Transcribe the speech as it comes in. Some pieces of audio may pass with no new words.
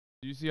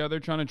Do you see how they're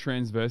trying to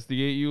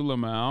transvestigate you,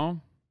 Lamau?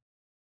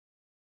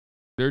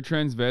 They're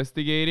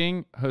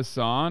transvestigating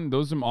Hassan.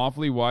 Those are some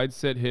awfully wide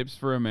set hips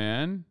for a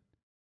man.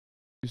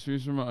 This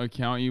is from an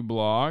account you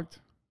blocked.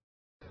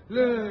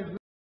 This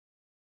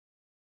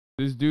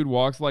dude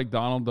walks like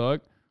Donald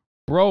Duck.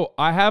 Bro,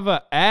 I have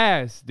a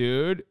ass,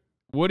 dude.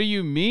 What do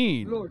you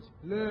mean?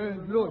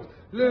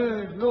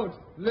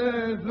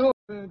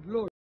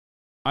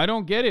 I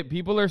don't get it.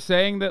 People are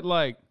saying that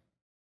like,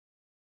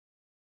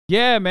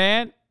 yeah,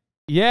 man.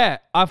 Yeah,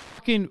 I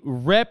fucking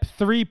rep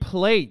 3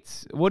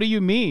 plates. What do you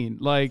mean?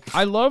 Like,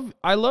 I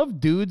love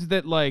dudes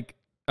that like,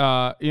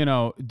 you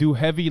know, do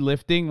heavy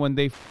lifting when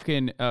they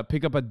fucking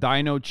pick up a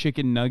dino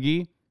chicken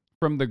nugget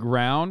from the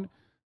ground,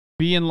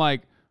 being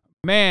like,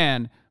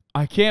 man,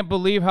 I can't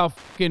believe how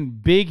fucking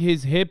big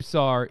his hips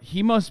are.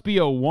 He must be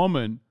a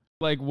woman.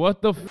 Like,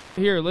 what the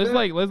here? Let's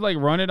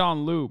run it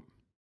on loop.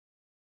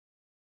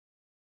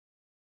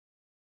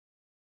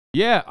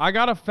 Yeah, I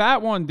got a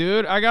fat one,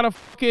 dude. I got a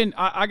fucking,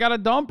 I got a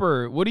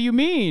dumper. What do you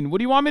mean? What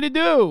do you want me to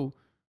do?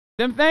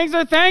 Them things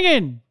are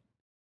thangin'.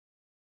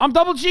 I'm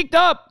double cheeked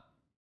up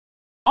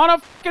on a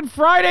fucking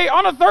Friday,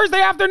 on a Thursday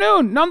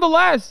afternoon,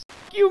 nonetheless.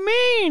 What do you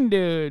mean,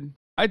 dude?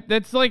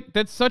 That's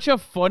such a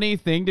funny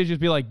thing to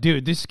just be like,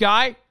 dude, this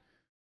guy's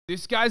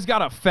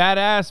got a fat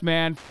ass,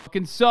 man.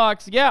 Fucking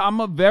sucks. Yeah, I'm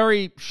a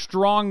very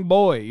strong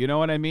boy. You know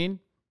what I mean?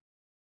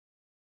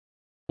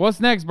 What's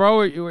next, bro?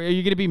 Are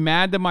you going to be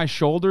mad that my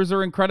shoulders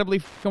are incredibly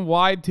fucking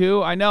wide,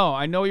 too? I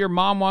know your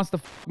mom wants to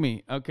fuck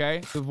me,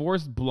 okay?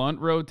 Divorced blunt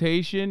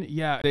rotation.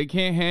 Yeah, they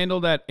can't handle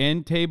that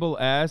end table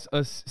ass.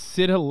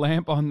 Sit a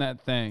lamp on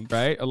that thing,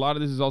 right? A lot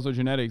of this is also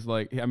genetics.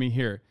 Like, I mean,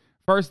 here.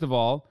 First of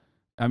all,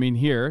 I mean,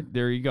 here.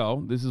 There you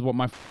go. This is what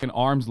my fucking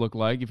arms look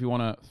like if you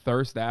want to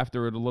thirst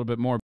after it a little bit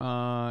more.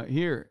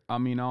 Here. I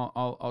mean,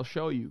 I'll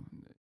show you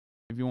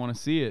if you want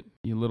to see it,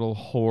 you little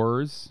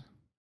whores.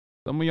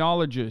 Some of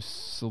y'all are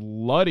just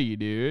slutty,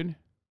 dude.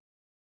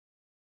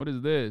 What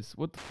is this?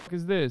 What the fuck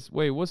is this?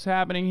 Wait, what's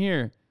happening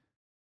here?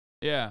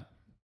 Yeah.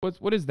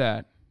 What is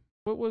that?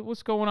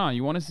 What's going on?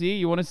 You want to see?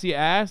 You want to see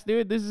ass,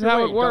 dude? This is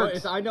how it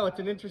works. I know,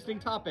 it's an interesting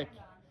topic.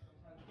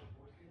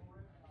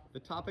 The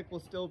topic will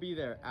still be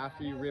there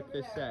after you rip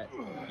this set.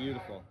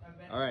 Beautiful.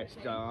 All right,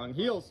 strong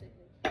heels.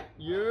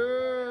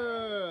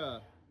 Yeah.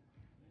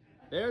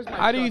 There's my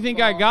How do you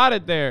think I got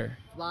it there?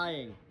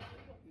 Flying.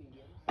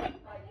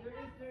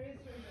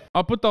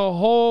 I'll put the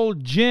whole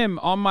gym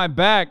on my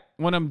back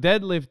when I'm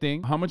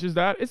deadlifting. How much is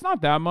that? It's not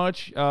that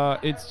much.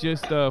 It's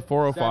just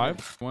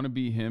 405. I want to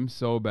be him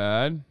so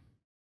bad.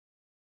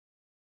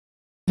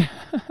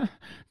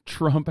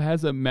 Trump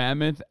has a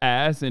mammoth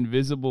ass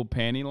invisible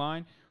panty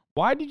line.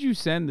 Why did you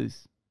send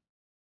this?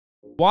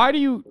 Why are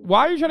you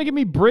trying to get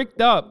me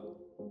bricked up?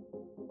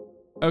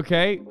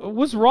 Okay,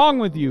 what's wrong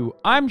with you?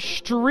 I'm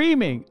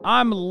streaming.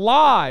 I'm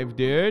live,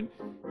 dude.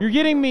 You're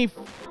getting me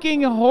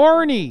fucking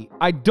horny.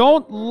 I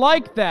don't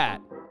like that.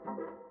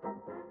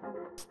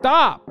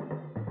 Stop.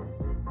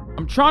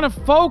 I'm trying to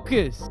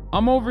focus.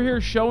 I'm over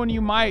here showing you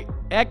my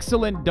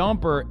excellent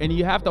dumper, and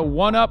you have to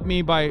one-up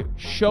me by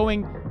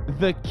showing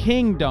the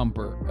king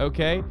dumper,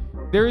 okay?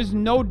 There is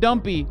no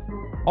dumpy.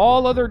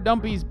 All other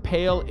dumpies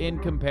pale in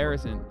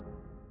comparison.